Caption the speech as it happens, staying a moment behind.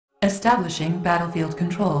Establishing battlefield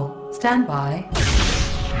control. Stand by.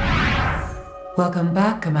 Welcome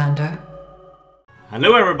back, Commander.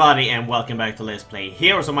 Hello everybody and welcome back to Let's Play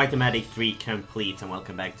Heroes of Might and Magic 3 Complete, and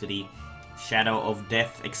welcome back to the Shadow of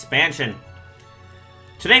Death expansion.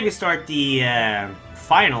 Today we start the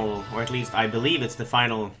final, or at least I believe it's the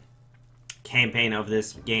final campaign of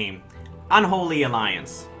this game, Unholy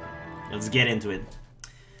Alliance. Let's get into it.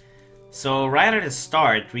 So right at the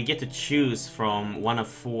start we get to choose from one of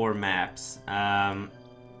 4 maps, yeah,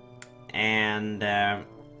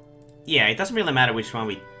 it doesn't really matter which one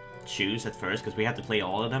we choose at first, because we have to play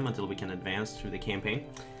all of them until we can advance through the campaign.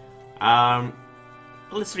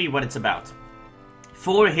 Let's read what it's about.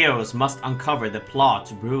 4 heroes must uncover the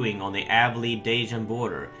plot brewing on the Avli-Dajan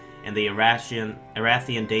border and the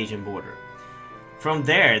Erathian-Dajan border. From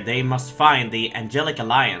there, they must find the Angelic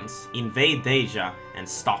Alliance, invade Deja, and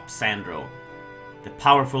stop Sandro, the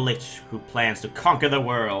powerful lich who plans to conquer the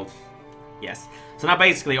world. Yes. So now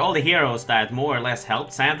basically all the heroes that more or less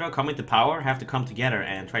helped Sandro come into power have to come together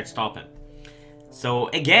and try to stop him. So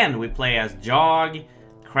again, we play as Jog,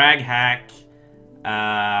 Craghack,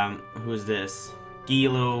 who's this?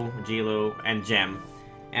 Gilo, and Gem.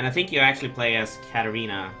 And I think you actually play as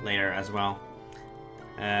Katarina later as well.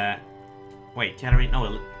 Wait, Katarina?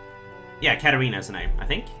 No, yeah, Katarina is the name, I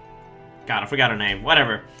think. God, I forgot her name.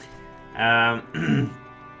 Whatever. But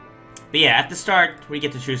yeah, at the start, we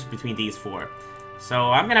get to choose between these 4.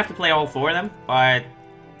 So I'm gonna have to play all 4 of them, but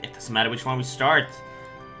it doesn't matter which one we start.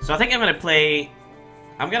 So I think I'm gonna play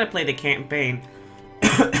the campaign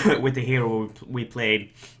with the hero we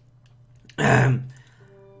played the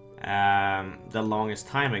longest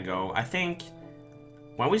time ago. I think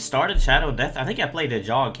when we started Shadow of Death, I think I played the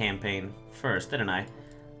Jog campaign first, didn't I?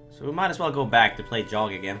 So we might as well go back to play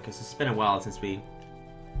Jog again, because it's been a while since we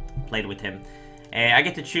played with him. I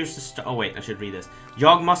get to choose to start. Oh wait, I should read this.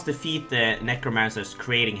 Jog must defeat the necromancers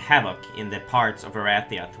creating havoc in the parts of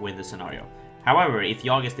Erathia to win the scenario. However, if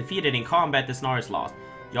Jog is defeated in combat, the scenario is lost.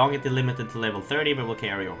 Jog is limited to level 30, but will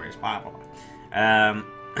carry over his blah blah blah.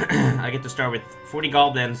 I get to start with 40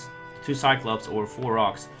 goblins, 2 cyclops, or 4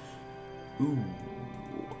 rocks. Ooh.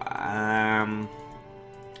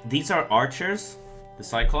 These are archers, the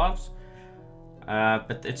cyclops,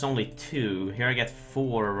 but it's only 2. Here I get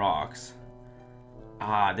 4 rocks.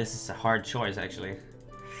 This is a hard choice, actually.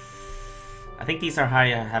 I think these are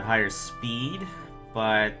have higher speed,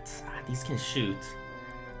 but these can shoot.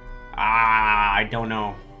 I don't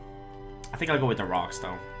know. I think I'll go with the rocks,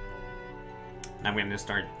 though. I'm gonna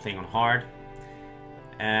start playing on hard.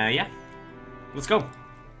 Yeah. Let's go.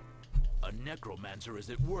 A necromancer is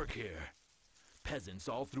at work here. Peasants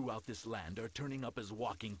all throughout this land are turning up as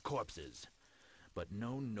walking corpses. But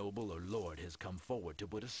no noble or lord has come forward to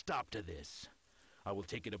put a stop to this. I will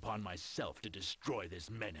take it upon myself to destroy this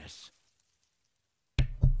menace.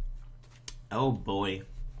 Oh boy.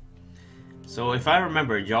 So if I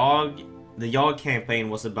remember, the Jog campaign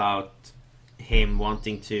was about him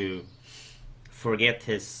wanting to forget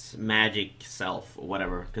his magic self or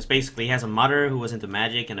whatever. Because basically he has a mother who was into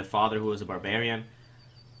magic and a father who was a barbarian.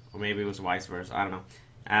 Or maybe it was vice versa, I don't know.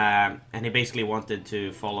 And he basically wanted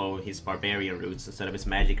to follow his barbarian roots instead of his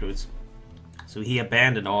magic roots. So he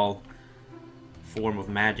abandoned all form of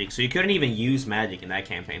magic. So you couldn't even use magic in that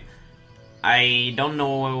campaign. I don't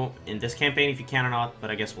know in this campaign if you can or not,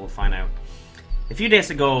 but I guess we'll find out. A few days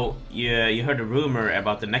ago, you heard a rumor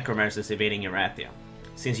about the necromancers invading Erathia.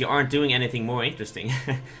 Since you aren't doing anything more interesting,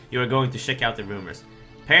 you are going to check out the rumors.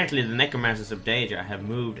 Apparently the necromancers of Deja have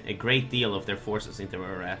moved a great deal of their forces into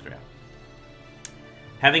Erathia.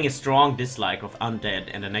 Having a strong dislike of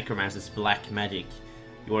undead and the necromancers' black magic,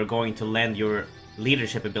 you are going to lend your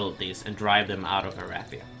leadership abilities and drive them out of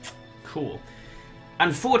Erathia. Cool.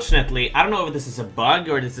 Unfortunately, I don't know if this is a bug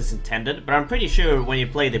or this is intended, but I'm pretty sure when you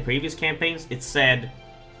play the previous campaigns, it said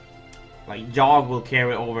like Jog will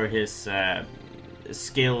carry over his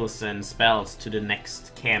skills and spells to the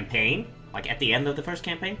next campaign, like at the end of the first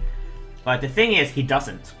campaign. But the thing is, he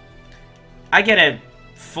doesn't. I get a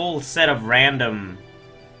full set of random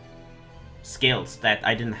skills that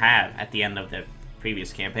I didn't have at the end of the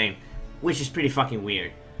previous campaign, which is pretty fucking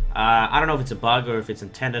weird. I don't know if it's a bug or if it's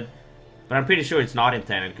intended, but I'm pretty sure it's not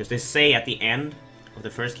intended, because they say at the end of the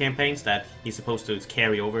first campaigns that he's supposed to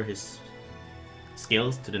carry over his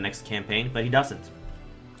skills to the next campaign, but he doesn't.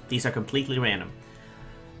 These are completely random.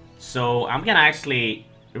 So I'm gonna actually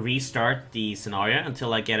restart the scenario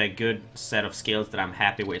until I get a good set of skills that I'm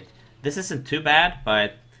happy with. This isn't too bad,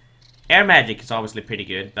 but air magic is obviously pretty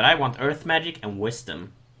good, but I want earth magic and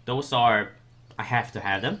wisdom. Those are, I have to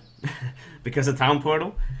have them because of Town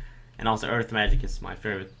Portal, and also earth magic is my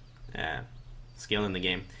favorite skill in the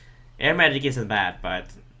game. Air magic isn't bad, but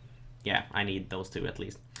yeah, I need those two at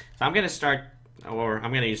least. So I'm gonna start, or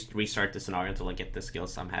I'm gonna just restart the scenario until I get the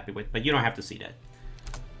skills I'm happy with, but you don't have to see that.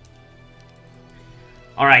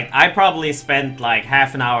 Alright, I probably spent like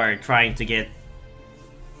half an hour trying to get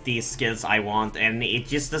these skills I want, and it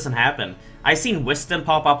just doesn't happen. I've seen Wisdom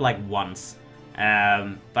pop up like once,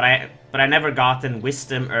 but I never gotten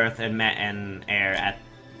Wisdom, Earth, and Air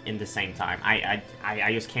in the same time. I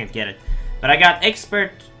just can't get it. But I got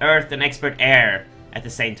Expert Earth and Expert Air at the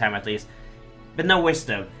same time at least, but no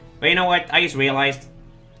Wisdom. But you know what? I just realized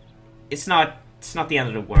it's not the end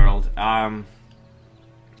of the world.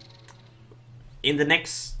 In the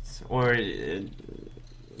next or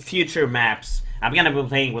future maps, I'm gonna be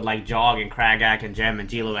playing with like Jog and Kragak and Gem and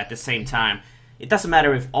Gilo at the same time. It doesn't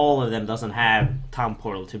matter if all of them doesn't have Town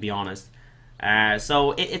Portal, to be honest.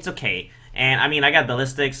 So it's okay. And I mean, I got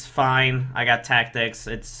Ballistics, fine. I got Tactics,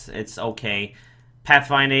 it's okay.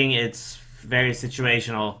 Pathfinding, it's very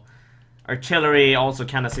situational. Artillery, also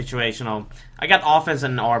kind of situational. I got Offense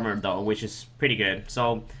and Armor though, which is pretty good.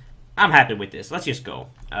 So I'm happy with this. Let's just go.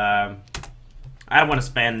 I don't want to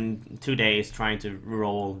spend 2 days trying to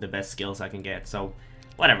roll the best skills I can get, so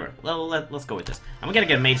whatever. Let's go with this. I'm gonna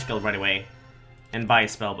get a Mage skill right away and buy a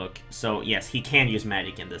spellbook. So yes, he can use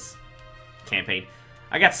magic in this campaign.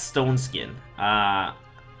 I got Stone Skin. I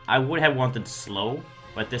would have wanted Slow,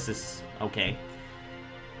 but this is okay.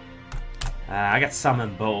 I got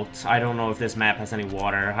Summon Boat. I don't know if this map has any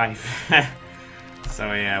water.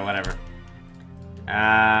 So yeah, whatever.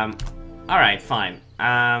 Alright, fine.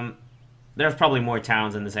 There's probably more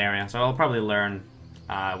towns in this area, so I'll probably learn,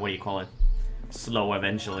 what do you call it, slow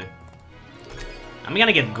eventually. I'm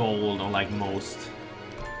gonna get gold on, like, most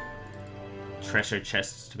treasure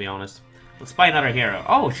chests, to be honest. Let's buy another hero.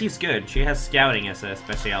 Oh, she's good. She has scouting as a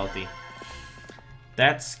specialty.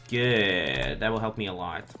 That's good. That will help me a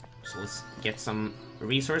lot. So let's get some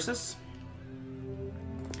resources.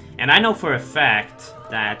 And I know for a fact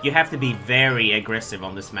that you have to be very aggressive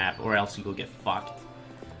on this map, or else you will get fucked.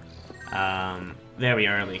 Very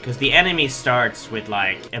early, because the enemy starts with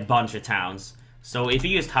like a bunch of towns. So if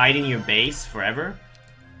you just hide in your base forever,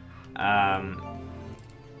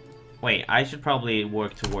 wait, I should probably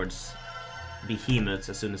work towards behemoths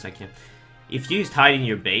as soon as I can. If you just hide in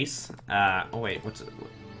your base, oh wait, what's it?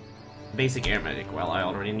 Basic air medic? Well, I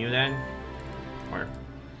already knew that, or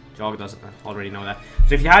Jog doesn't already know that.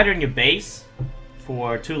 So if you hide in your base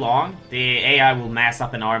for too long, the AI will mass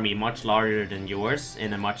up an army much larger than yours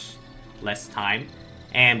in a much less time,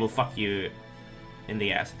 and will fuck you in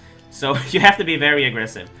the ass. So you have to be very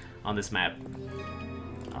aggressive on this map.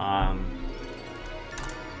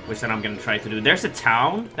 Which then I'm gonna try to do. There's a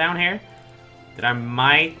town down here that I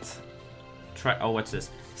might try. Oh, what's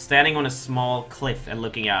this? Standing on a small cliff and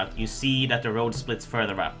looking out, you see that the road splits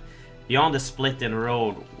further up. Beyond the split in the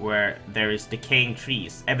road where there is decaying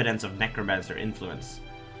trees, evidence of necromancer influence.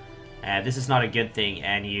 This is not a good thing,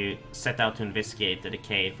 and you set out to investigate the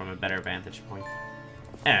decay from a better vantage point.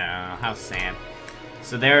 Oh, how sad.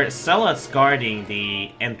 So there are zealots guarding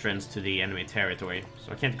the entrance to the enemy territory,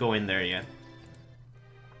 so I can't go in there yet.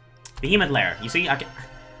 Behemoth Lair. You see,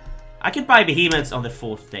 I can buy behemoths on the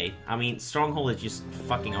 4th day. I mean, Stronghold is just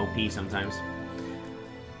fucking OP sometimes.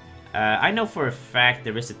 I know for a fact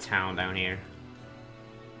there is a town down here.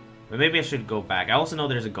 But maybe I should go back. I also know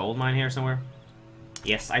there's a gold mine here somewhere.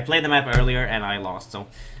 Yes, I played the map earlier and I lost, so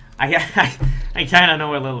I kind of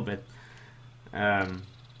know a little bit.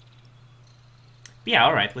 Yeah,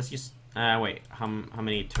 alright, let's just... wait, how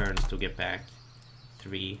many turns to get back?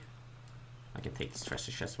 3. I can take this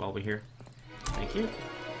treasure chest while we're here. Thank you.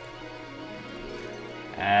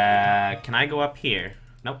 Can I go up here?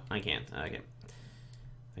 Nope, I can't. Okay.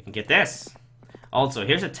 I can get this. Also,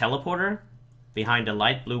 here's a teleporter behind the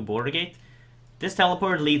light blue border gate. This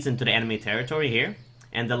teleporter leads into the enemy territory here,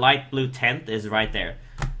 and the light blue tent is right there.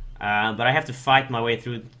 But I have to fight my way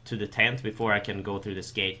through to the tent before I can go through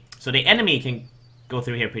this gate. So the enemy can go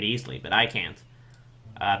through here pretty easily, but I can't.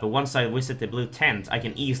 But once I visit the blue tent, I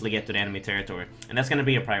can easily get to the enemy territory, and that's gonna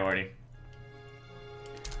be a priority.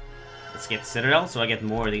 Let's get Citadel, so I get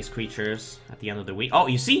more of these creatures at the end of the week. Oh,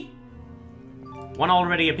 you see? One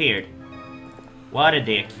already appeared. What a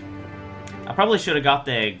dick. I probably should have got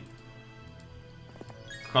the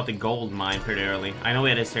gold mine pretty early. I know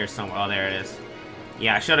it is here somewhere. Oh, there it is.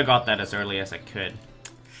 Yeah, I should have got that as early as I could.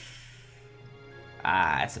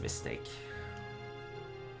 Ah, that's a mistake.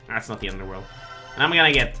 That's not the end of the world. And I'm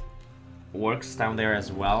gonna get works down there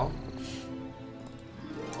as well.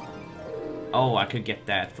 Oh, I could get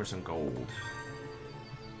that for some gold.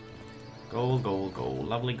 Gold, gold, gold.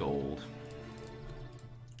 Lovely gold.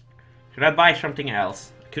 Should I buy something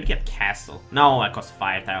else? Could get Castle. No, that costs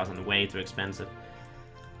 5,000. Way too expensive.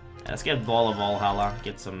 Let's get Ball of Valhalla.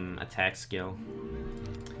 Get some attack skill.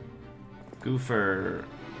 Goofer.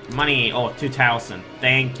 Money. Oh, 2,000.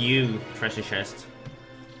 Thank you, treasure chest.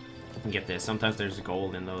 I can get this. Sometimes there's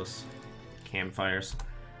gold in those campfires.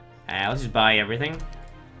 Let's just buy everything.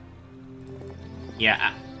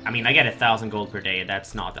 Yeah, I mean, I get 1,000 gold per day.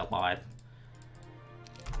 That's not a lot.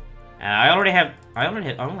 I only have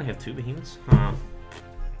 2 behemoths. Huh.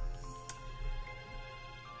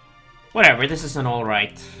 Whatever. This is an all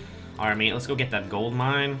right army. Let's go get that gold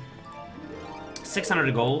mine.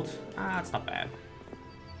 600 gold. That's not bad.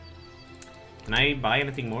 Can I buy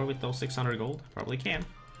anything more with those 600 gold? Probably can.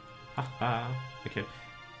 Haha. Okay.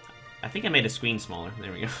 I think I made the screen smaller.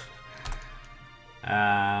 There we go.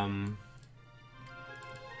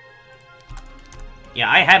 Yeah,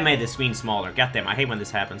 I have made the screen smaller. Goddamn, I hate when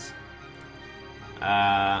this happens. Can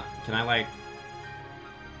I like...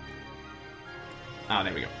 Oh,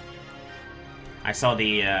 there we go. I saw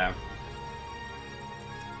the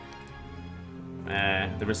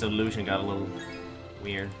resolution got a little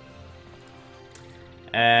weird.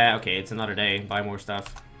 Okay, it's another day. Buy more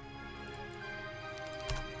stuff.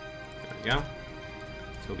 There we go.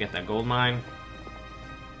 Let's go get that gold mine.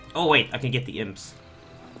 Oh wait, I can get the imps.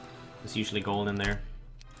 There's usually gold in there.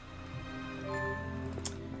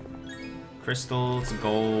 Crystals,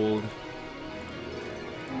 gold.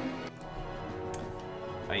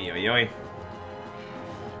 Oi, oi, oi.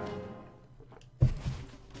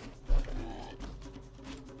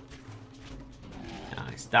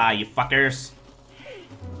 Nice. Die, you fuckers.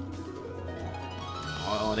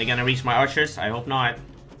 Oh, are they gonna reach my archers? I hope not.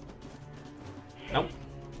 Nope.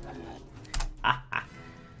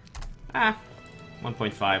 Ah.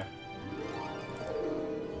 1.5.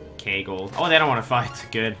 K gold. Oh, they don't want to fight.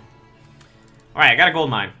 Good. Alright, I got a gold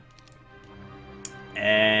mine.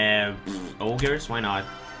 Ogres? Why not?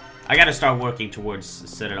 I gotta start working towards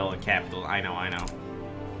Citadel and Capital. I know. I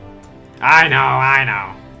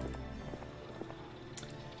know.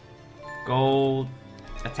 Gold.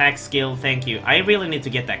 Attack skill, thank you. I really need to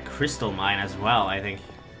get that crystal mine as well, I think.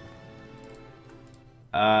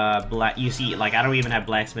 Black. You see, like, I don't even have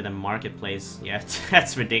blacksmith and marketplace yet.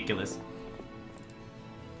 That's ridiculous.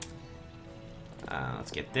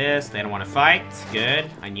 Let's get this. They don't want to fight. Good.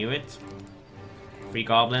 I knew it. 3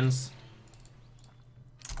 goblins.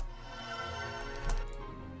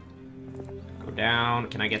 Go down.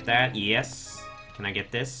 Can I get that? Yes. Can I get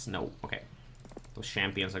this? No. Okay. Those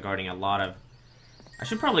champions are guarding a lot of... I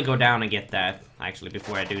should probably go down and get that, actually,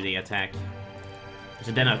 before I do the attack. There's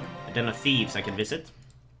a den of thieves I can visit.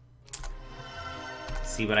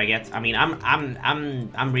 See what I get. I mean,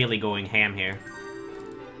 I'm really going ham here.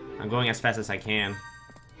 I'm going as fast as I can.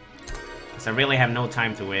 Because I really have no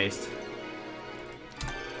time to waste.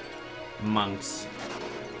 Monks.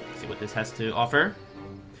 Let's see what this has to offer.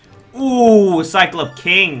 Ooh, Cyclop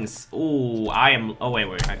Kings. Ooh, I am... Oh, wait.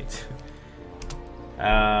 I need to...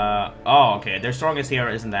 Oh, okay. Their strongest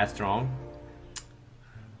hero isn't that strong.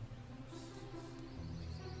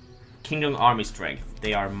 Kingdom Army Strength.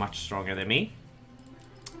 They are much stronger than me.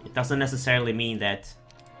 It doesn't necessarily mean that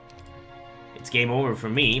it's game over for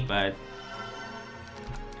me, but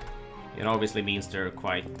it obviously means they're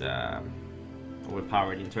quite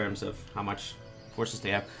overpowered in terms of how much forces they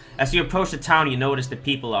have. As you approach the town, you notice the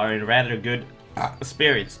people are in rather good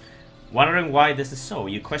spirits. Wondering why this is so,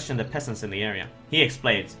 you question the peasants in the area. He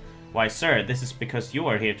explains, "Why, sir, this is because you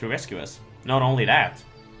are here to rescue us. Not only that.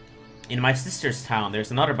 In my sister's town,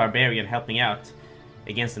 there's another barbarian helping out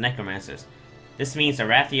against the necromancers. This means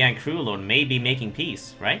Arathia and Krulon may be making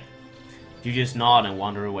peace, right?" You just nod and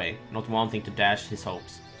wander away, not wanting to dash his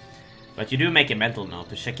hopes. But you do make a mental note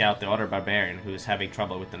to check out the other barbarian who is having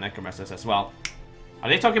trouble with the necromancers as well. Are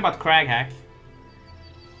they talking about Craghack?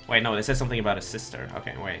 Wait, no, they said something about a sister.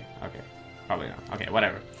 Okay, wait. Okay. Probably not. Okay,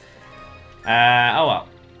 whatever. Oh well.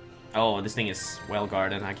 Oh, this thing is well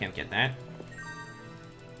guarded. I can't get that.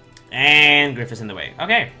 And Griff is in the way.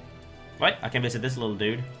 Okay. What? I can visit this little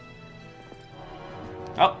dude.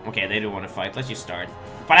 Oh, okay, they don't want to fight. Let's just start.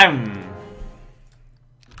 Bam!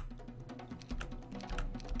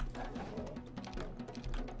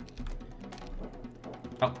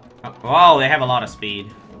 Oh, they have a lot of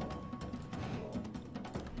speed.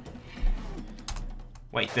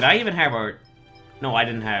 Wait, did I even have our... No, I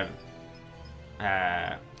didn't have...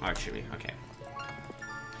 archery. Okay.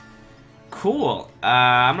 Cool.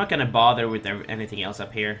 I'm not gonna bother with anything else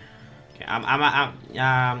up here. Okay,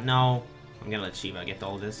 no. I'm gonna let Shiva get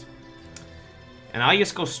all this. And I'll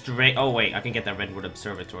just go straight... Oh, wait, I can get that Redwood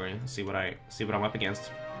Observatory. See what I'm up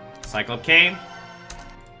against. Cyclop K.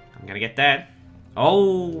 I'm gonna get that.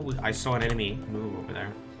 Oh, I saw an enemy move over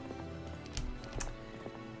there.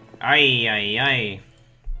 Aye, aye, aye.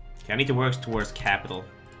 Okay, I need to work towards capital.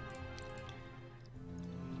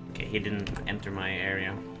 Okay, he didn't enter my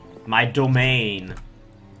area. My domain.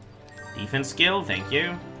 Defense skill, thank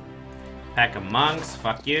you. Pack of monks,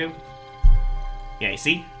 fuck you. Yeah, you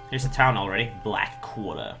see? Here's a town already.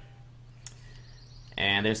 Blackwater.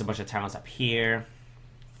 And there's a bunch of towns up here.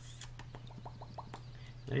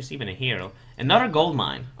 There's even a hero. Another gold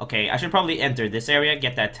mine. Okay, I should probably enter this area,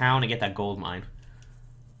 get that town, and get that gold mine.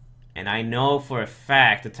 And I know for a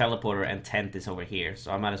fact the teleporter and tent is over here,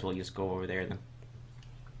 so I might as well just go over there then.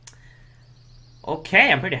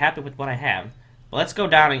 Okay, I'm pretty happy with what I have. But let's go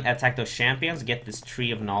down and attack those champions, get this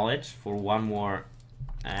tree of knowledge for one more,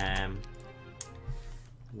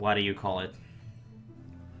 what do you call it?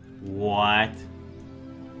 What?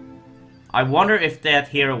 I wonder if that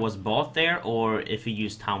hero was bought there or if he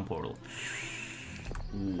used Town Portal.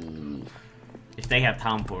 Ooh. If they have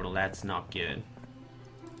Town Portal, that's not good.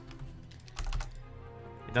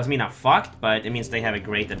 It doesn't mean I'm fucked, but it means they have a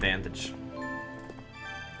great advantage.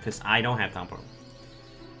 Because I don't have Town Portal.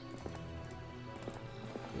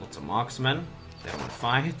 Lots of marksmen. They don't want to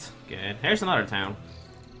fight. Good. Here's another town.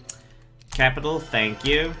 Capital, thank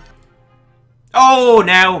you. Oh,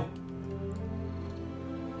 no!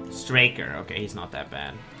 Straker. Okay, he's not that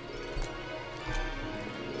bad.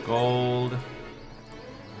 Gold.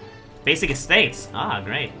 Basic estates. Ah,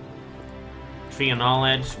 great. Tree of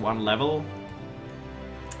knowledge, 1 level.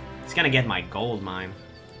 He's gonna get my gold mine.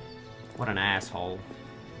 What an asshole.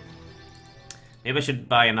 Maybe I should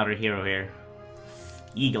buy another hero here.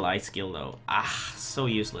 Eagle Eye skill though. Ah, so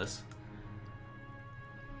useless.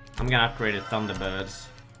 I'm gonna upgrade the Thunderbirds.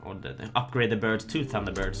 Or upgrade the birds to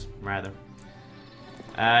Thunderbirds, rather.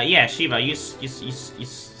 Yeah, Shiva, you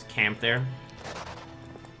camp there.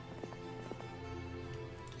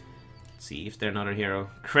 Let's see if there's another hero.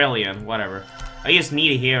 Krellian, whatever. I just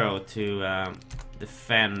need a hero to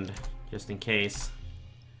defend, just in case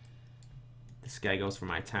this guy goes for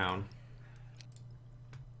my town.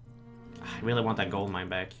 I really want that gold mine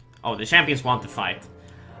back. Oh, the champions want to fight.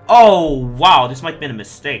 Oh, wow, this might have been a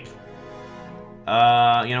mistake.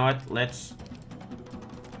 You know what? Let's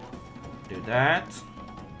do that.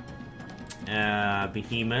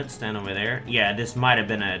 Behemoth, stand over there. Yeah, this might have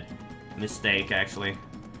been a mistake, actually.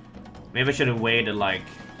 Maybe I should have waited, like,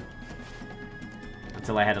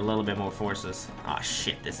 until I had a little bit more forces. Ah, oh,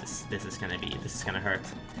 shit, this is gonna hurt.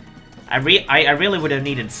 I really would have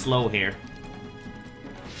needed slow here.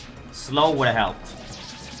 Slow would have helped.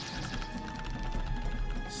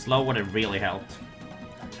 Slow would have really helped.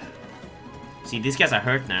 See, these guys are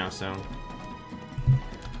hurt now, so...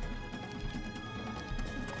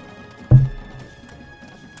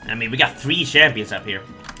 I mean, we got 3 champions up here.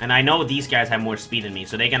 And I know these guys have more speed than me,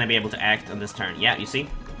 so they're gonna be able to act on this turn. Yeah, you see?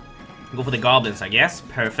 Go for the goblins, I guess.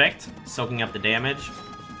 Perfect. Soaking up the damage.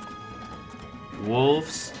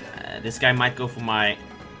 Wolves. This guy might go for my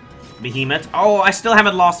behemoth. Oh, I still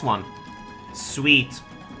haven't lost one. Sweet.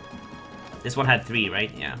 This one had 3,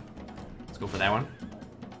 right? Yeah. Let's go for that one.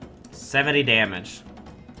 70 damage.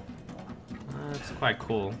 That's quite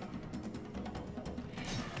cool.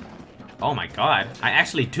 Oh my god. I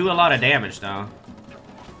actually do a lot of damage, though.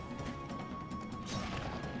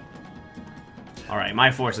 Alright,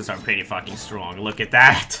 my forces are pretty fucking strong. Look at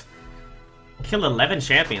that! Killed 11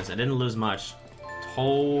 champions. I didn't lose much.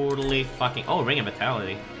 Totally fucking... Oh, Ring of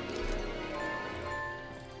Vitality.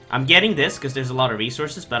 I'm getting this because there's a lot of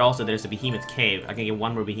resources, but also there's a Behemoth Cave. I can get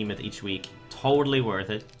 1 more Behemoth each week. Totally worth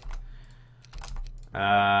it.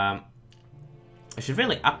 I should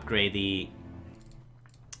really upgrade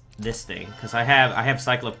this thing, because I have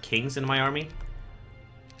Cyclop Kings in my army.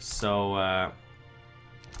 So, I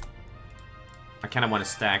kind of want to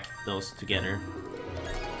stack those together.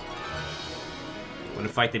 Want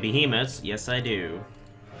to fight the behemoths? Yes, I do.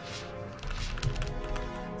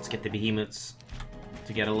 Let's get the behemoths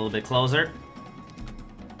to get a little bit closer.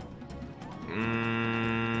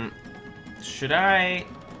 Should I?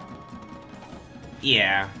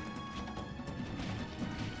 Yeah.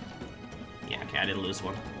 Yeah, okay, I didn't lose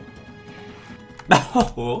one.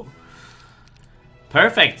 Oh,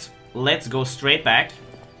 perfect. Let's go straight back.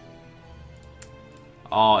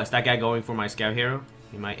 Oh, is that guy going for my scout hero?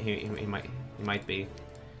 He might be.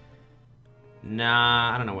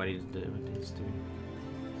 Nah, I don't know what he's doing.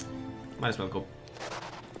 Might as well go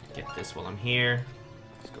get this while I'm here.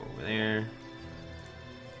 Let's go over there.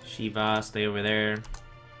 Shiva, stay over there.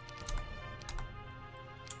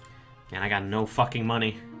 Man, I got no fucking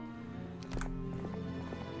money.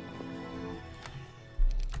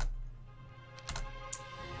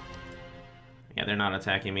 Yeah, they're not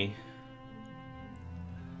attacking me.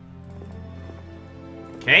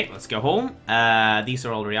 Okay, let's go home. These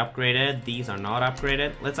are already upgraded. These are not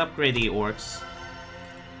upgraded. Let's upgrade the orcs.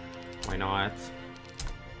 Why not?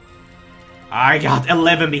 I got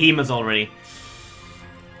 11 behemoths already.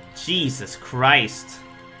 Jesus Christ.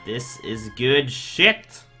 This is good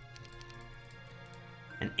shit.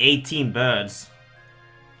 And 18 birds.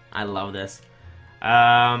 I love this.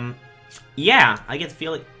 Yeah, I get the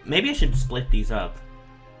feeling... Maybe I should split these up.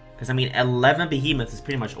 Because, I mean, 11 behemoths is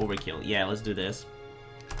pretty much overkill. Yeah, let's do this.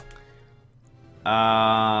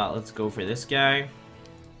 Let's go for this guy.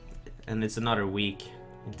 And it's another week.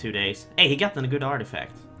 In 2 days. Hey, he got a good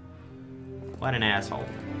artifact. What an asshole.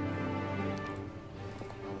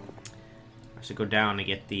 I should go down and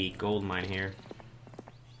get the gold mine here.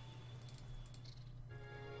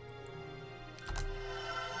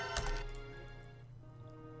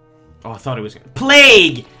 Oh, I thought it was gonna...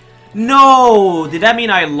 Plague! No! Did that mean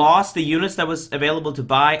I lost the units that was available to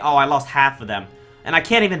buy? Oh, I lost half of them. And I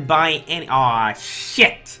can't even buy any... Aw,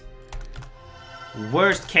 shit!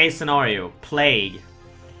 Worst case scenario. Plague.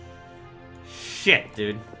 Shit,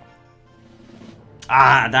 dude.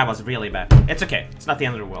 Ah, that was really bad. It's okay. It's not the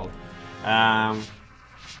end of the world.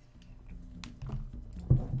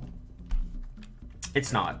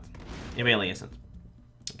 It's not. It really isn't.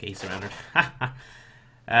 Okay, he surrendered.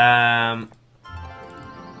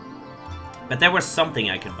 But there was something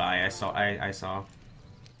I could buy. I saw.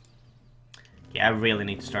 Yeah, I really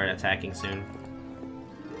need to start attacking soon.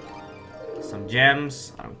 Some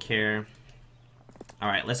gems. I don't care.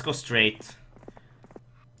 Alright, let's go straight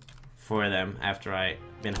for them after I've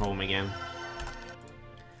been home again.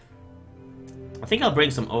 I think I'll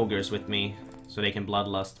bring some ogres with me so they can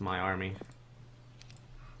bloodlust my army.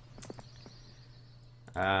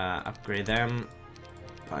 Upgrade them.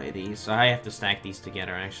 Buy these. So I have to stack these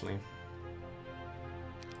together actually.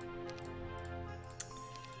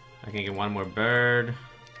 I can get one more bird.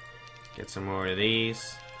 Get some more of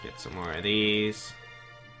these. Get some more of these.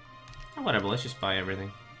 Oh, whatever, let's just buy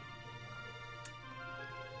everything.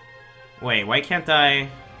 Wait, why can't I...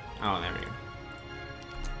 Oh, there we go.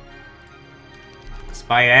 Let's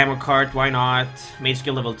buy an ammo cart, why not? Mage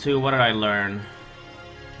skill level 2, what did I learn?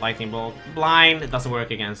 Lightning bolt. Blind, it doesn't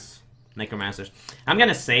work against necromancers. I'm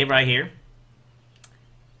gonna save right here.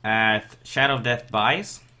 Shadow of Death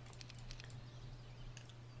buys.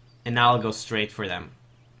 And now I'll go straight for them.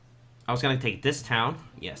 I was gonna take this town.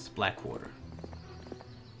 Yes, Blackwater.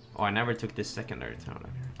 Oh, I never took this secondary town.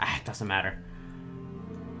 Ah, it doesn't matter.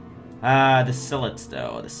 The Silets,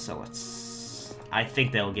 though. The Silets. I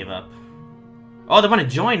think they'll give up. Oh, they want to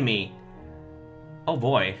join me! Oh,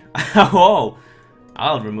 boy. Oh!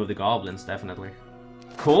 I'll remove the goblins, definitely.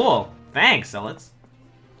 Cool! Thanks, Silets.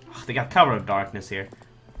 Oh, they got cover of darkness here.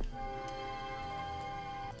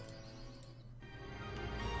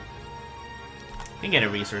 Can get a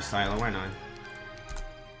resource silo, why not?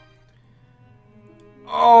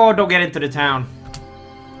 Oh, don't get into the town.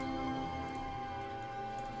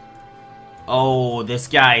 Oh, this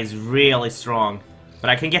guy is really strong.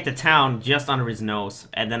 But I can get the town just under his nose,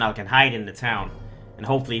 and then I can hide in the town. And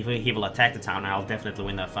hopefully he will attack the town, and I'll definitely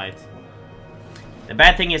win that fight. The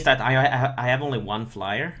bad thing is that I have only one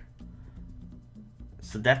flyer.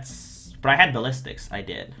 So that's... But I had ballistics, I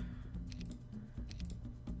did.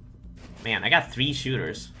 Man, I got 3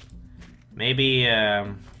 shooters. Maybe,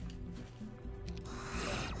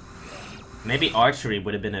 maybe archery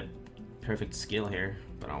would have been a perfect skill here,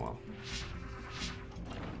 but oh well.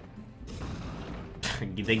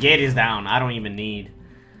 The gate is down. I don't even need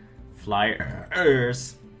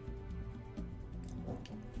flyers.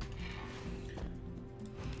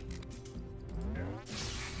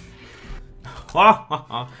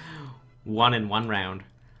 One in one round.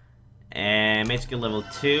 And mage skill level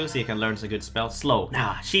 2, so you can learn some good spells. Slow.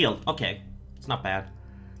 Nah, shield. Okay. It's not bad.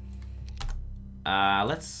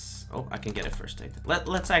 Let's... Oh, I can get a first aid.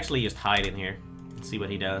 Let's actually just hide in here. And see what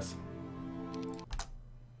he does.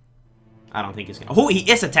 I don't think he's gonna... Oh, he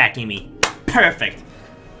is attacking me! Perfect!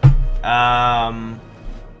 Yeah,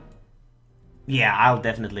 I'll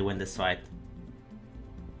definitely win this fight.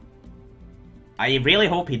 I really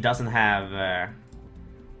hope he doesn't have...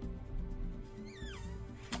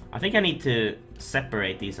 I think I need to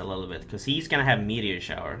separate these a little bit, because he's gonna have Meteor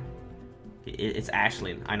Shower. It's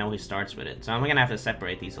Ashlyn. I know he starts with it, so I'm gonna have to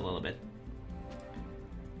separate these a little bit.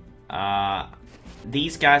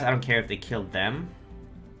 These guys, I don't care if they killed them.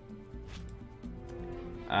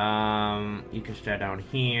 You can start down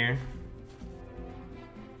here.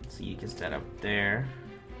 So you can start up there.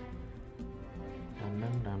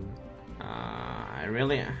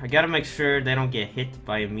 I gotta make sure they don't get hit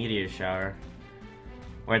by a Meteor Shower.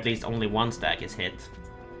 Or at least only one stack is hit.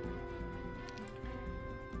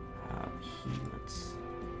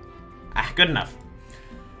 Good enough.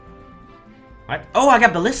 What? Oh, I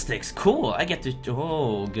got ballistics. Cool. I get to...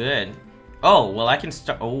 Oh, good. Oh, well, I can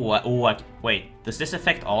start... Wait, does this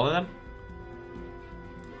affect all of them?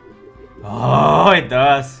 Oh, it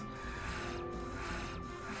does.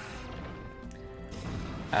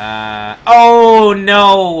 Oh,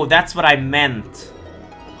 no. That's what I meant.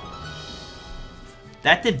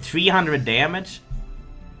 That did 300 damage?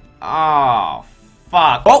 Oh,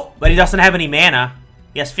 fuck. Oh, but he doesn't have any mana.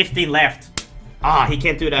 He has 15 left. Ah, he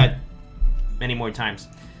can't do that many more times.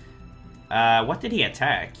 What did he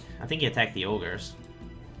attack? I think he attacked the ogres.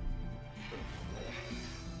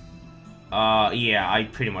 Yeah, I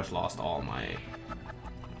pretty much lost all my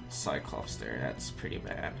Cyclops there. That's pretty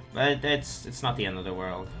bad. But it's not the end of the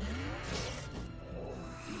world.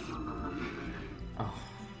 Oh,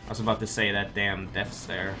 I was about to say that damn death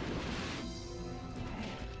stare.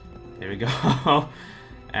 There we go.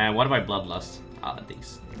 And what about Bloodlust? Ah,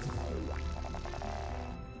 these.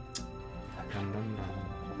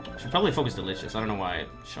 Should probably focus Delicious. I don't know why I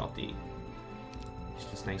shot the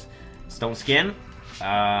snakes. Stone Skin.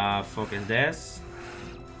 Focus this.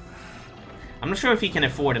 I'm not sure if he can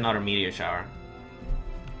afford another Meteor Shower.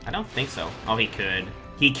 I don't think so. Oh, he could.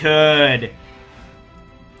 He could!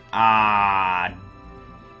 Ah,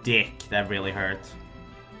 dick. That really hurt.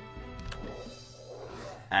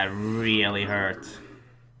 That really hurt.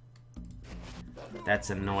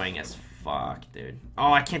 That's annoying as fuck, dude.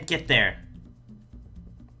 Oh, I can't get there.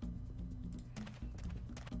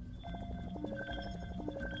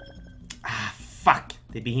 Ah, fuck.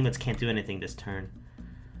 The behemoths can't do anything this turn.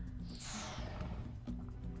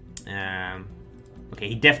 Okay,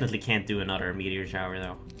 he definitely can't do another Meteor Shower,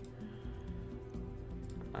 though.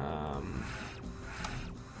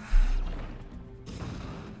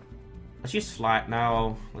 Let's just fly.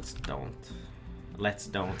 No, let's don't. Let's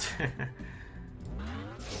don't.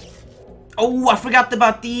 Oh, I forgot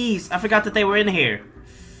about these! I forgot that they were in here.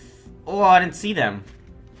 Oh, I didn't see them.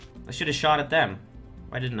 I should have shot at them.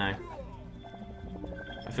 Why didn't I?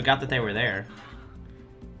 I forgot that they were there.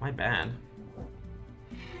 My bad.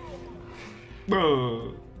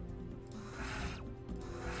 Bro.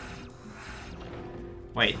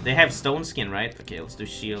 Wait, they have Stone Skin, right? Okay, let's do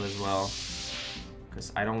Shield as well.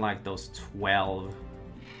 Because I don't like those 12.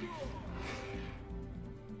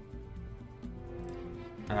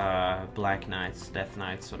 Black Knights, Death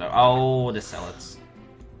Knights, whatever. Oh, the Zealots.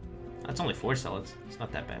 That's only 4 Zealots. It's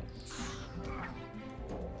not that bad.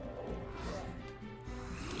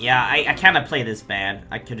 Yeah, I kind of play this bad.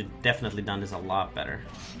 I could have definitely done this a lot better.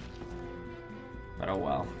 But oh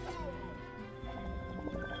well.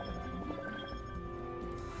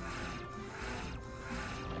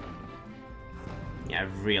 Yeah, I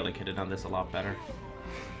really could have done this a lot better.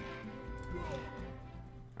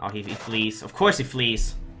 Oh, he flees. Of course he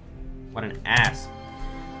flees. What an ass.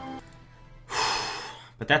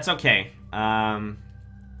 But that's okay. I'm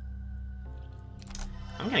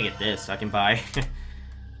gonna get this so I can buy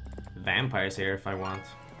vampires here if I want.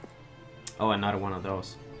 Oh, another one of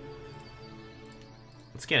those.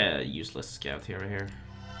 Let's get a useless scout here.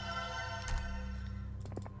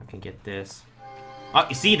 I can get this. Oh,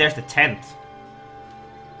 you see, there's the tent.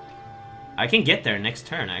 I can get there next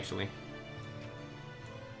turn, actually.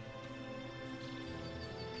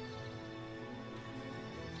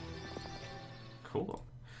 Cool.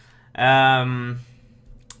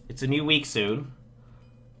 It's a new week soon.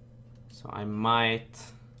 So I might...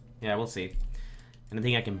 Yeah, we'll see.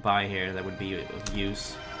 Anything I can buy here that would be of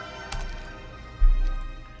use.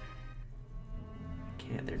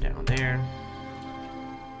 Okay, they're down there.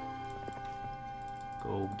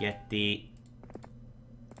 Go get the...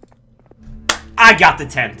 I got the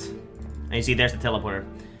tent! And you see, there's the teleporter.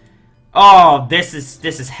 Oh, this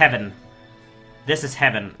is heaven. This is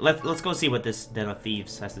heaven. Let's go see what this Den of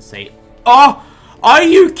Thieves has to say. Oh! Are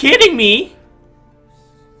you kidding me?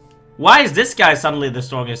 Why is this guy suddenly the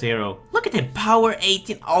strongest hero? Look at him, power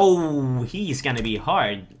 18. Oh, he's gonna be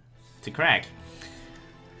hard to crack.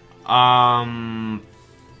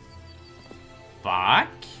 Fuck.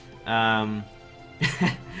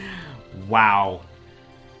 Wow.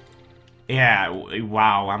 Yeah,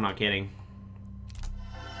 wow, I'm not kidding.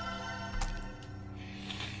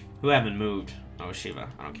 Who haven't moved? Oh, Shiva.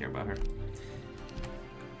 I don't care about her.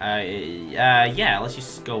 Yeah, let's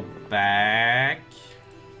just go back.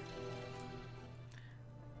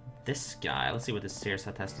 This guy. Let's see what this Sears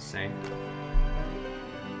has to say.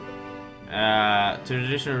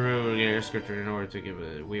 Traditional rule scripture in order to give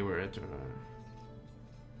a... We were at...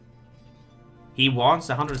 He wants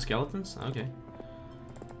 100 skeletons? Okay.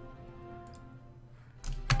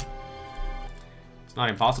 It's not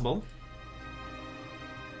impossible.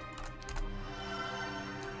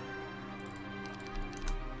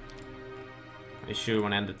 Are you sure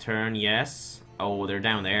when I end the turn? Yes. Oh, they're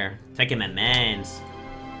down there. Taking my mans.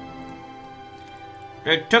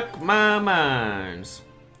 They took my mans.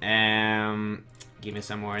 Give me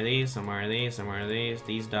some more of these, some more of these, some more of these.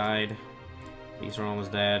 These died. These are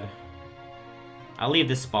almost dead. I'll leave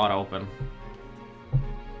this spot open.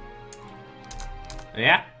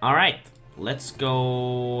 Yeah, alright. Let's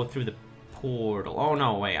go through the portal. Oh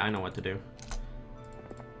no, wait, I know what to do.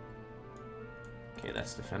 Okay,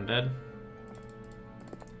 that's defended.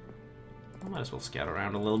 I might as well scout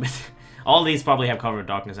around a little bit. All these probably have cover of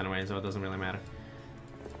darkness anyway, so it doesn't really matter.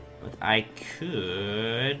 But I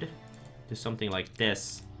could do something like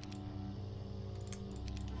this.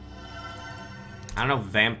 I don't know if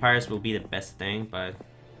vampires will be the best thing, but...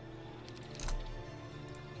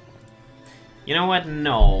 You know what?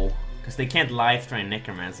 No. Because they can't life train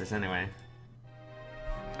necromancers anyway.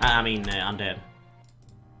 I mean, undead.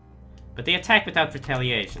 But they attack without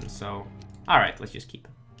retaliation, so... Alright, let's just keep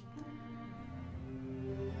it.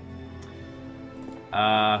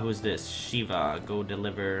 Who's this? Shiva, go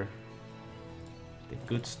deliver the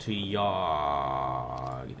goods to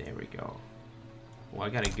Yogg. There we go. Well, I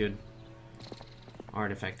got a good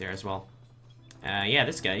artifact there as well. Yeah,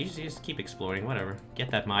 this guy, you just keep exploring, whatever. Get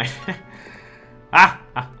that mine.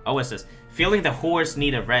 Oh, what's this? Feeling the horse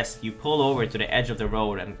need a rest, you pull over to the edge of the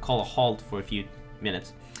road and call a halt for a few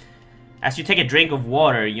minutes. As you take a drink of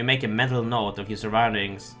water, you make a mental note of your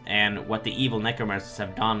surroundings and what the evil necromancers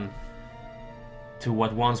have done to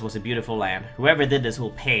what once was a beautiful land. Whoever did this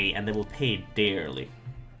will pay, and they will pay dearly.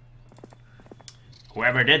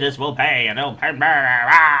 Whoever did this will pay, and they'll pay.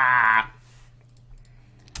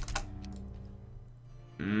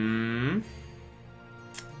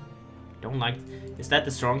 Don't like... Is that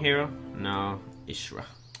the strong hero? No. Ishra.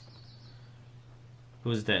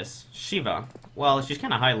 Who's this? Shiva. Well, she's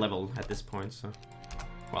kind of high level at this point, so...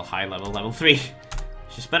 Well, high level, level 3.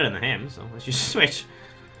 She's better than him, so let's just switch.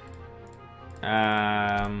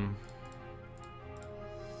 Yeah,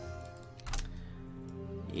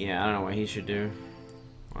 I don't know what he should do.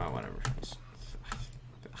 Well, whatever.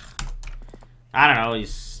 I don't know,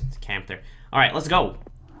 he's camped there. Alright, let's go.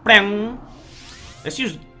 Let's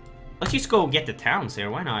just go get the towns here,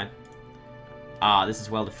 why not? Ah, this is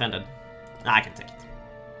well defended. I can take it.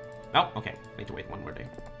 Oh, okay. Need to wait one more day.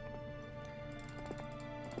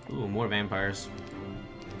 Ooh, more vampires.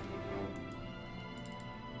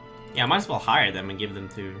 Yeah, I might as well hire them and give them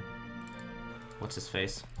to... What's his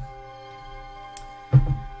face?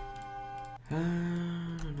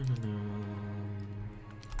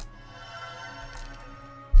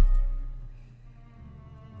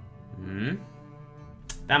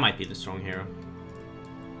 That might be the strong hero.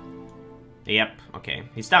 Yep, okay.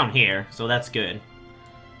 He's down here, so that's good.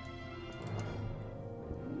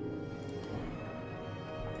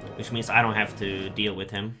 Which means I don't have to deal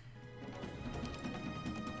with him.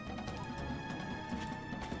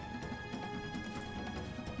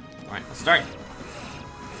 Alright, let's start.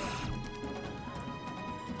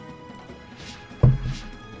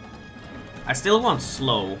 I still want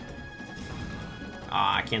slow.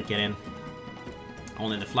 Ah, I can't get in.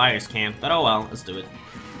 Only the flyers can, but oh well, let's do it.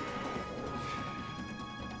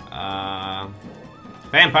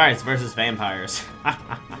 Vampires versus vampires.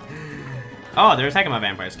 Oh, they're attacking my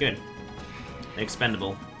vampires, good. They're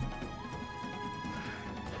expendable.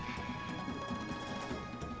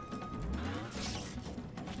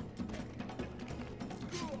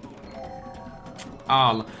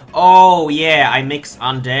 Oh yeah, I mix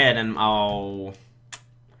undead and oh,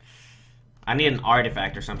 I need an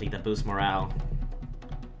artifact or something that boosts morale.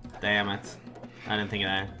 Damn it, I didn't think of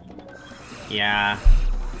that. Yeah.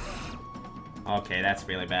 Okay, that's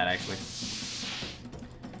really bad actually.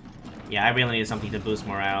 Yeah, I really need something to boost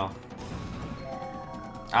morale.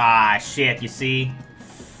 Ah, shit, you see?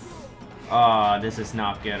 Oh, this is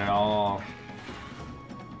not good at all.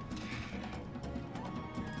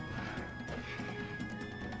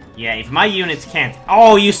 Yeah, if my units can't...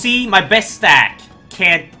 Oh, you see? My best stack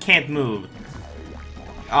can't move.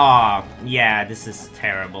 Oh, yeah, this is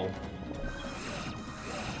terrible.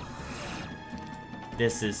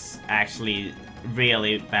 This is actually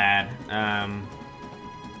really bad.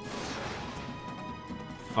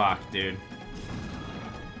 Fuck, dude.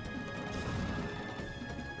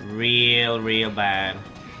 Real bad.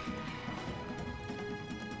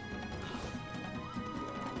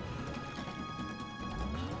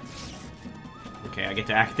 Okay, I get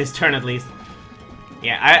to act this turn at least.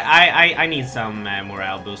 Yeah, I need some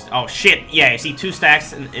morale boost. Oh shit! Yeah, you see 2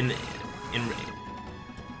 stacks in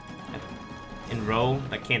in row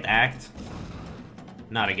that can't act.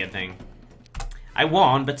 Not a good thing. I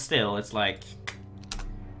won, but still, it's like...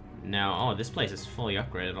 No. Oh, this place is fully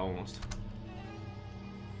upgraded almost.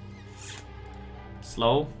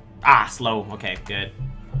 Slow? Ah, slow. Okay, good.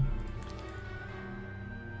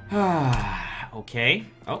 Okay.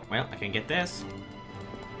 Oh, well, I can get this.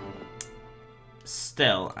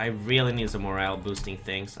 Still, I really need some morale boosting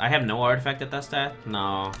things. I have no artifact that does that?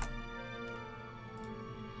 No.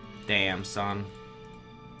 Damn, son.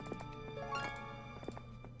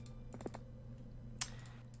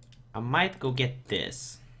 I might go get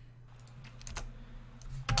this.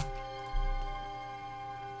 I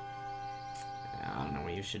don't know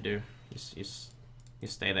what you should do. You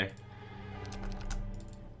stay there.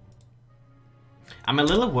 I'm a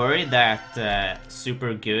little worried that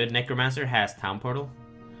super good Necromancer has Town Portal.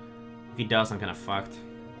 If he does, I'm kinda fucked.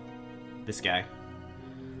 This guy.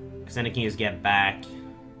 Because then he can just get back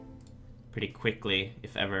pretty quickly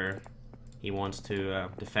if ever he wants to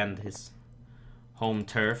defend his home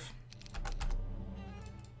turf.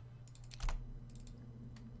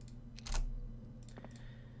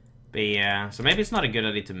 But yeah, so maybe it's not a good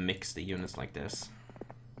idea to mix the units like this.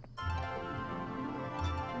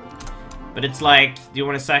 But it's like, do you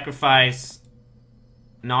want to sacrifice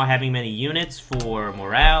not having many units for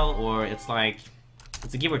morale, or it's like,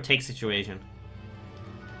 it's a give or take situation.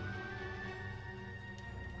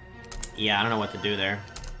 Yeah, I don't know what to do there.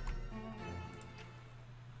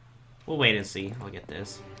 We'll wait and see. I'll get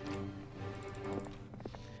this.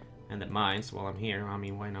 And at mines while I'm here. I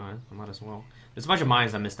mean, why not? I might as well. There's a bunch of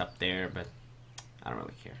mines I missed up there, but I don't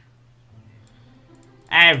really care.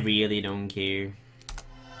 I really don't care.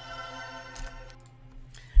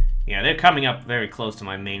 Yeah, they're coming up very close to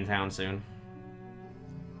my main town soon.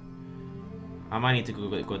 I might need to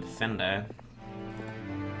go defend that.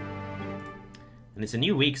 And it's a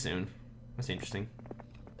new week soon. That's interesting.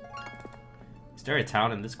 Is there a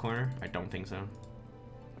town in this corner? I don't think so.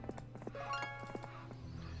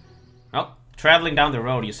 Oh, traveling down the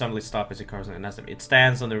road, you suddenly stop as your car and it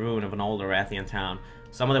stands on the ruin of an old Arathian town.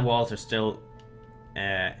 Some of the walls are still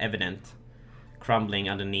evident, crumbling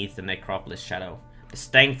underneath the necropolis shadow.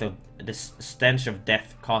 The stench of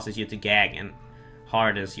death causes you to gag and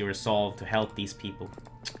hardens your resolve to help these people.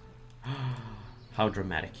 How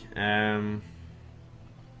dramatic.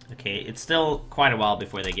 Okay, it's still quite a while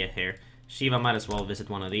before they get here. Shiva might as well visit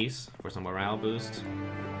one of these for some morale boost.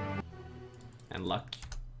 And luck.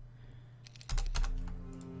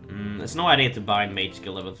 It's no idea to buy Mage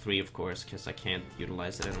Skill level 3, of course, because I can't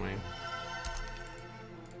utilize it anyway.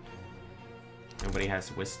 Nobody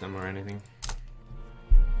has wisdom or anything.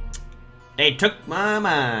 They took my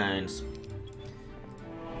mines.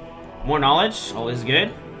 More knowledge, always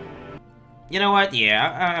good. You know what?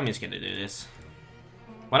 Yeah, I'm just gonna do this.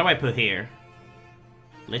 What do I put here?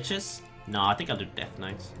 Liches? No, I think I'll do Death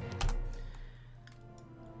Knights.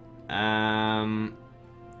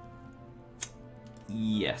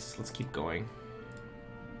 Yes, let's keep going.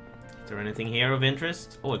 Is there anything here of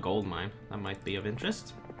interest? Oh, a gold mine. That might be of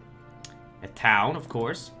interest. A town, of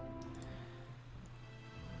course.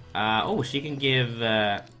 Oh, she can give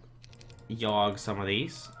Yogg some of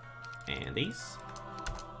these. And these.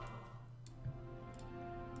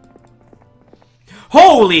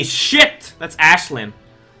 Holy shit! That's Ashlyn.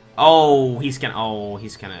 Oh, he's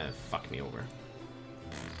gonna fuck me over.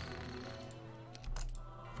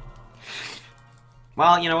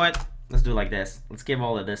 Well, you know what? Let's do it like this. Let's give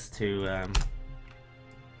all of this to,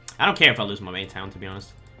 I don't care if I lose my main town, to be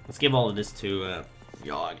honest. Let's give all of this to,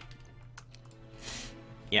 Yogg.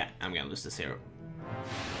 Yeah, I'm gonna lose this hero.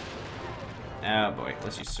 Oh boy,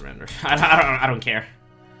 let's just surrender. I don't care.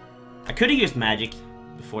 I could have used magic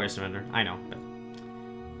before I surrendered. I know, but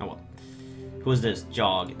oh well. Who's this?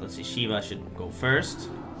 Yogg. Let's see. Shiva should go first.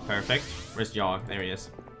 Perfect. Where's Yogg? There he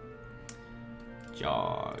is.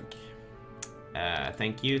 Yogg.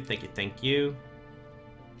 Thank you. Thank you. Thank you.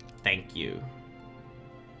 Thank you.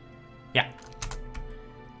 Yeah.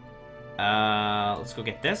 Let's go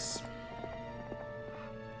get this.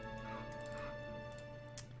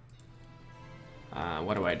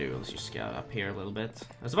 What do I do? Let's just scout up here a little bit.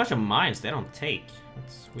 There's a bunch of mines they don't take.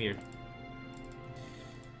 That's weird.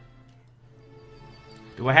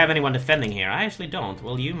 Do I have anyone defending here? I actually don't.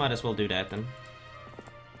 Well, you might as well do that then.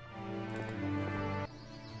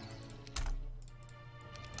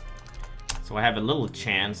 So I have a little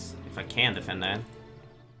chance if I can defend that.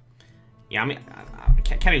 Yeah, I mean,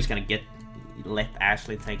 Kenny just gonna let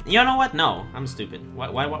Ashley take. You know what? No, I'm stupid. Why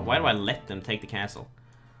do I let them take the castle?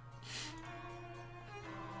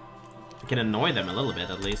 I can annoy them a little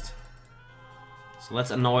bit at least. So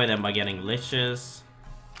let's annoy them by getting liches.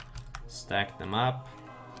 Stack them up.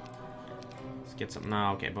 Let's get some.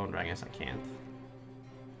 No, okay, bone dragons. I can't.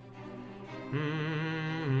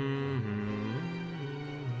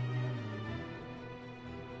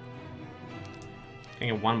 Can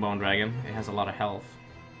get one bone dragon. It has a lot of health.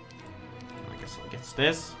 I guess I'll get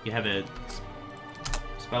this. You have a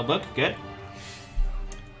spell book. Good.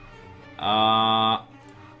 I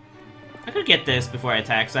could get this before I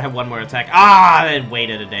attack, so I have one more attack. Ah, I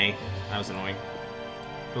waited a day. That was annoying.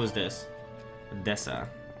 Who is this? Dessa.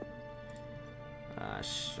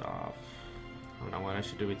 Shop. I don't know what I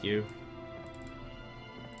should do with you.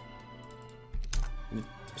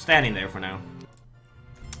 Standing there for now.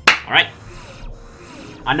 Alright.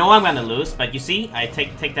 I know I'm gonna lose, but you see, I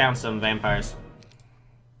take down some vampires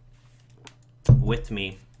with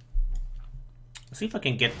me. Let's see if I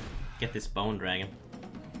can get this bone dragon.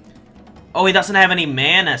 Oh, he doesn't have any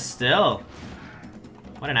mana still.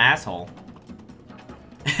 What an asshole.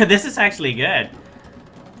 This is actually good.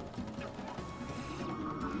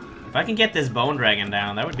 If I can get this bone dragon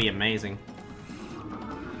down, that would be amazing.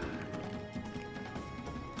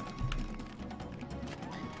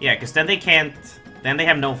 Yeah, because then they can't... Then they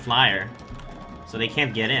have no flyer. So they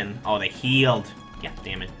can't get in. Oh, they healed. God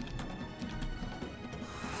damn it.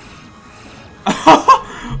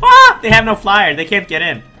 Ah, they have no flyer. They can't get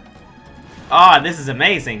in. Oh, this is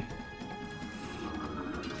amazing.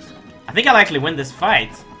 I think I'll actually win this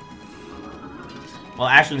fight. Well,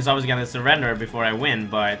 Ashlyn's always gonna surrender before I win,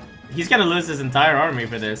 but... He's gonna lose his entire army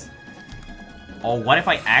for this. Oh, what if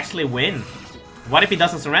I actually win? What if he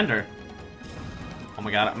doesn't surrender? Oh my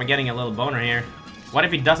god, I'm getting a little boner here. What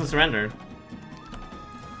if he doesn't surrender?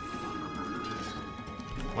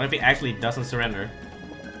 What if he actually doesn't surrender?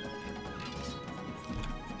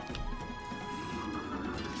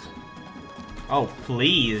 Oh,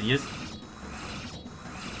 please, just...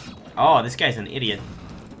 Oh, this guy's an idiot.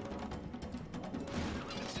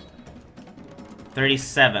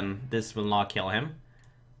 37. This will not kill him.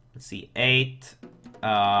 Let's see. 8.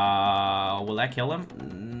 Will that kill him?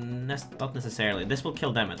 Not necessarily. This will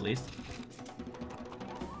kill them at least.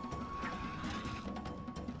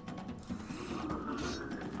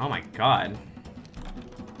 Oh my god.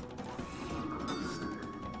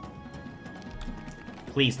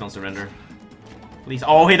 Please don't surrender. Please.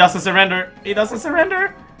 Oh, he doesn't surrender. He doesn't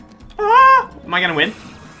surrender. Ah! Am I gonna win?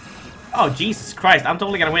 Oh, Jesus Christ. I'm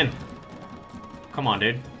totally gonna win. Come on,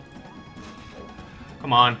 dude.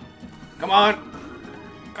 Come on. Come on.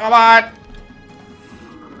 Come on.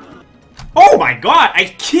 Oh my god.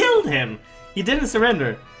 I killed him. He didn't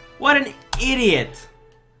surrender. What an idiot.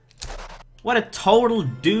 What a total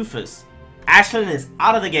doofus. Ashlyn is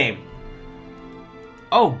out of the game.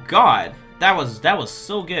 Oh god. That was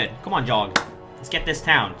so good. Come on, Jog. Let's get this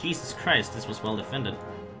town. Jesus Christ, this was well defended.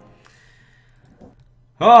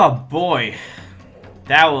 Oh boy.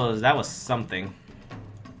 That was something.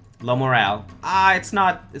 Low morale. Ah, it's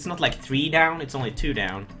not like 3 down, it's only 2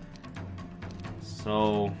 down.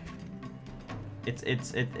 So it's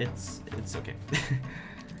okay.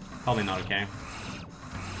 Probably not okay.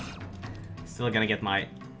 Still gonna get my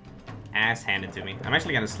ass handed to me. I'm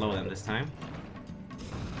actually gonna slow them this time.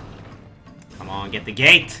 Come on, get the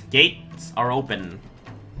gate! Gates are open.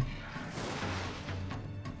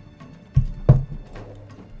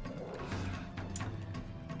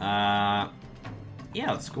 Yeah,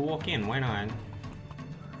 let's go walk in. Why not?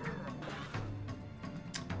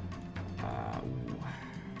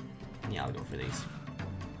 Yeah, I'll go for these.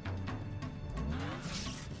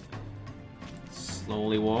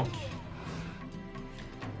 Slowly walk.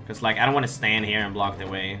 Because, like, I don't want to stand here and block the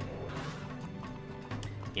way.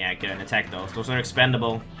 Yeah, good. Attack those. Those are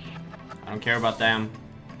expendable. I don't care about them.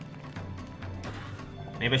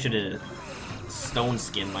 Maybe I should have stone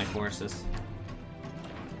skinned my forces.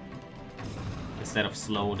 Instead of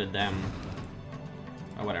slowed them.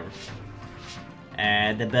 Or whatever.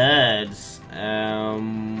 The birds.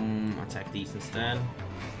 Attack these instead.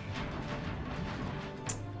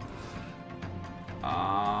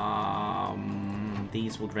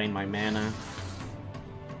 These will drain my mana.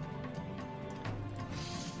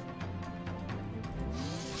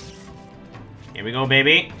 Here we go,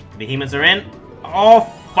 baby. Behemoths are in. Oh,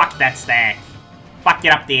 fuck that stack. Fuck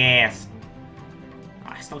it up the ass.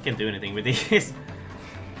 I still can't do anything with these.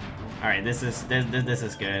 Alright, this is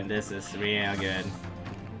good. This is real good.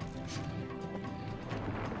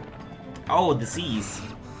 Oh, disease.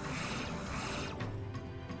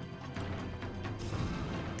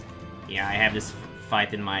 Yeah, I have this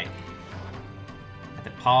fight in my... at the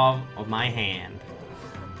palm of my hand.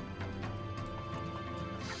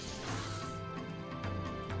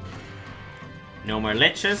 No more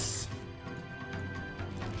liches.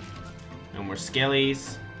 No more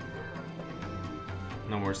skellies.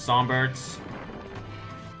 No more songbirds.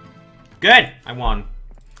 Good! I won.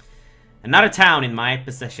 Another town in my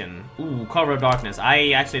possession. Ooh, Cover of Darkness. I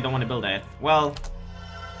actually don't want to build that. Well,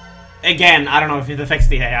 again, I don't know if it affects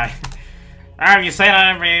the AI. You say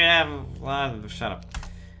that every... shut up.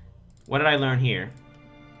 What did I learn here?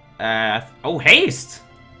 Oh, haste!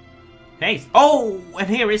 Haste. Oh, and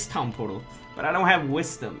here is Town Portal. But I don't have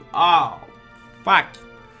wisdom. Oh, fuck.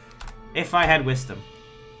 If I had wisdom.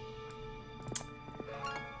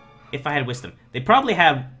 If I had wisdom. They probably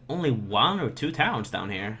have only 1 or 2 towns down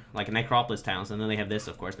here. Like Necropolis towns. And then they have this,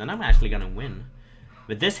 of course. Then I'm actually gonna win.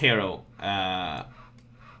 But this hero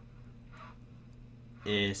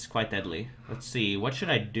is quite deadly. Let's see. What should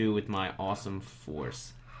I do with my awesome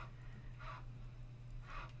force?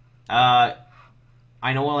 I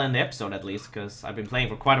know I'll end the episode at least, because I've been playing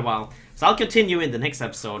for quite a while. So I'll continue in the next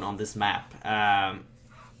episode on this map.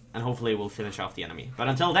 And hopefully we'll finish off the enemy. But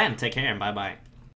until then, take care and bye-bye.